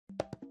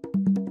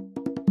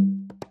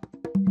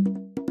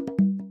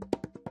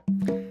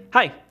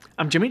Hi,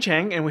 I'm Jimmy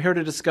Chang, and we're here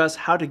to discuss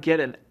how to get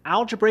an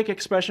algebraic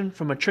expression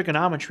from a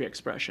trigonometry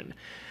expression.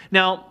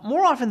 Now,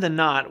 more often than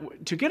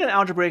not, to get an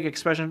algebraic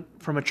expression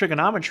from a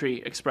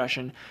trigonometry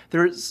expression,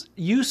 there's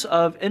use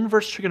of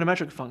inverse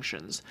trigonometric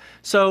functions.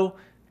 So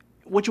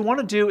what you want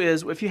to do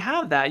is, if you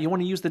have that, you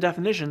want to use the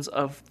definitions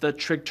of the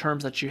trig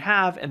terms that you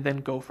have and then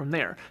go from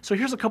there. So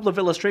here's a couple of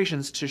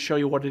illustrations to show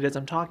you what it is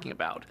I'm talking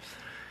about.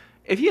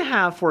 If you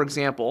have, for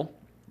example,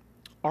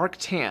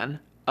 arctan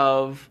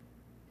of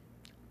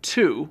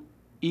 2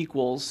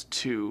 equals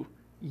to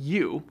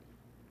u,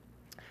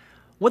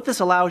 what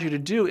this allows you to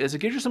do is it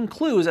gives you some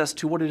clues as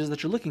to what it is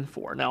that you're looking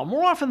for. Now,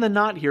 more often than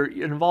not here, it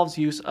involves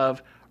use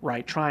of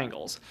right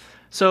triangles.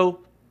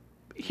 So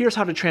here's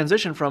how to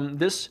transition from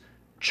this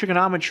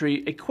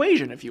trigonometry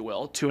equation, if you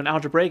will, to an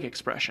algebraic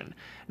expression.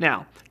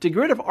 Now, to get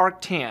rid of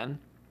arctan,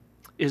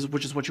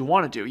 which is what you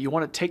want to do, you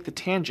want to take the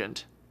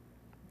tangent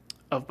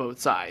of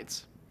both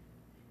sides.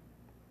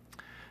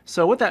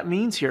 So what that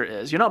means here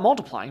is you're not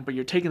multiplying, but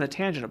you're taking the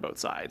tangent of both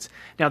sides.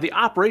 Now the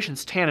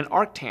operations tan and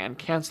arctan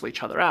cancel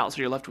each other out, so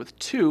you're left with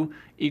 2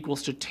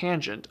 equals to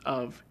tangent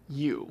of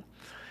u.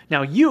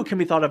 Now u can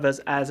be thought of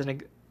as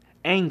an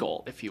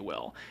angle, if you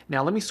will.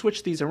 Now let me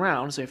switch these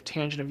around, so if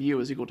tangent of u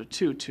is equal to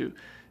 2 to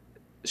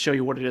show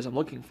you what it is I'm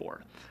looking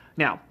for.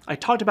 Now, I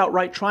talked about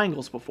right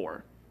triangles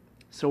before,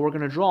 so we're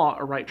going to draw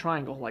a right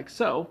triangle like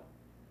so,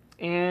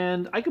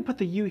 and I could put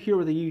the u here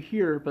with the u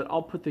here, but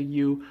I'll put the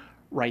u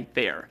right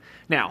there.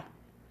 Now,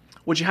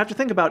 what you have to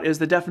think about is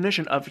the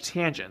definition of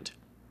tangent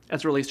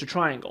as it relates to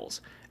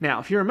triangles. Now,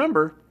 if you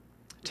remember,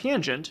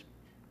 tangent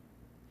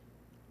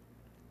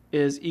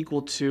is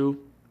equal to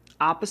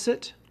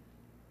opposite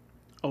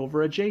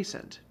over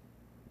adjacent.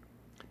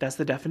 That's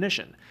the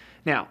definition.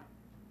 Now,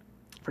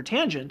 for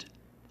tangent,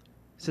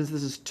 since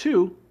this is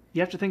 2, you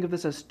have to think of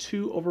this as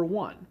 2 over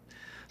 1.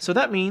 So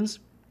that means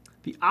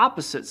the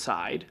opposite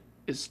side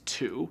is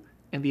 2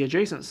 and the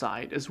adjacent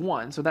side is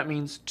 1. So that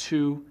means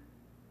 2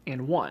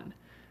 and 1.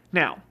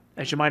 Now,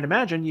 as you might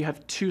imagine, you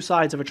have two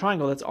sides of a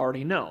triangle that's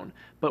already known,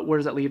 but where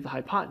does that leave the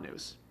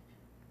hypotenuse?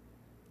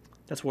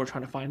 That's what we're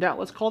trying to find out.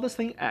 Let's call this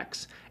thing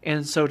x.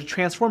 And so to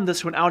transform this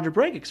to an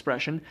algebraic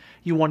expression,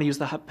 you want to use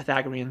the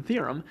Pythagorean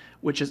Theorem,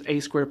 which is a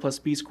squared plus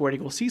b squared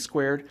equals c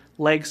squared,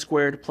 leg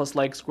squared plus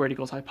leg squared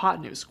equals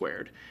hypotenuse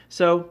squared.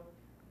 So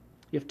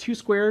you have 2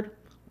 squared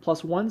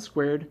plus 1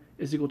 squared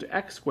is equal to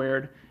x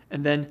squared,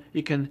 and then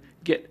you can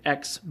get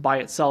x by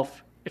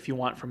itself if you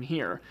want from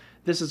here.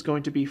 This is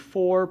going to be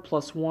 4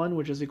 plus 1,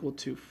 which is equal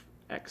to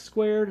x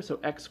squared. So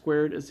x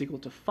squared is equal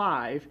to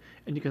 5,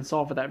 and you can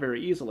solve for that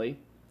very easily.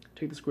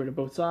 Take the square root of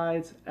both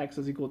sides. X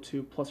is equal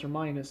to plus or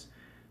minus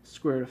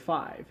square root of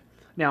 5.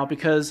 Now,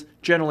 because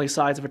generally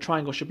sides of a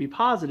triangle should be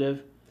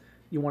positive,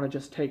 you want to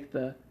just take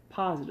the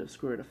positive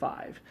square root of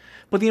 5.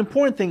 But the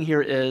important thing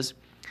here is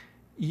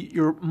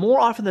you're more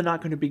often than not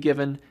going to be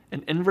given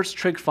an inverse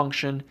trig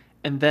function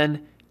and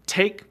then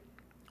take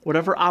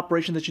whatever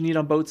operation that you need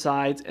on both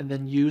sides and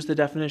then use the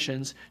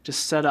definitions to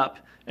set up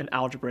an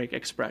algebraic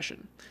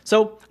expression.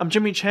 So I'm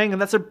Jimmy Chang,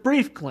 and that's a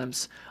brief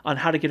glimpse on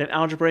how to get an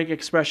algebraic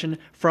expression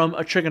from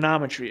a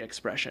trigonometry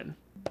expression.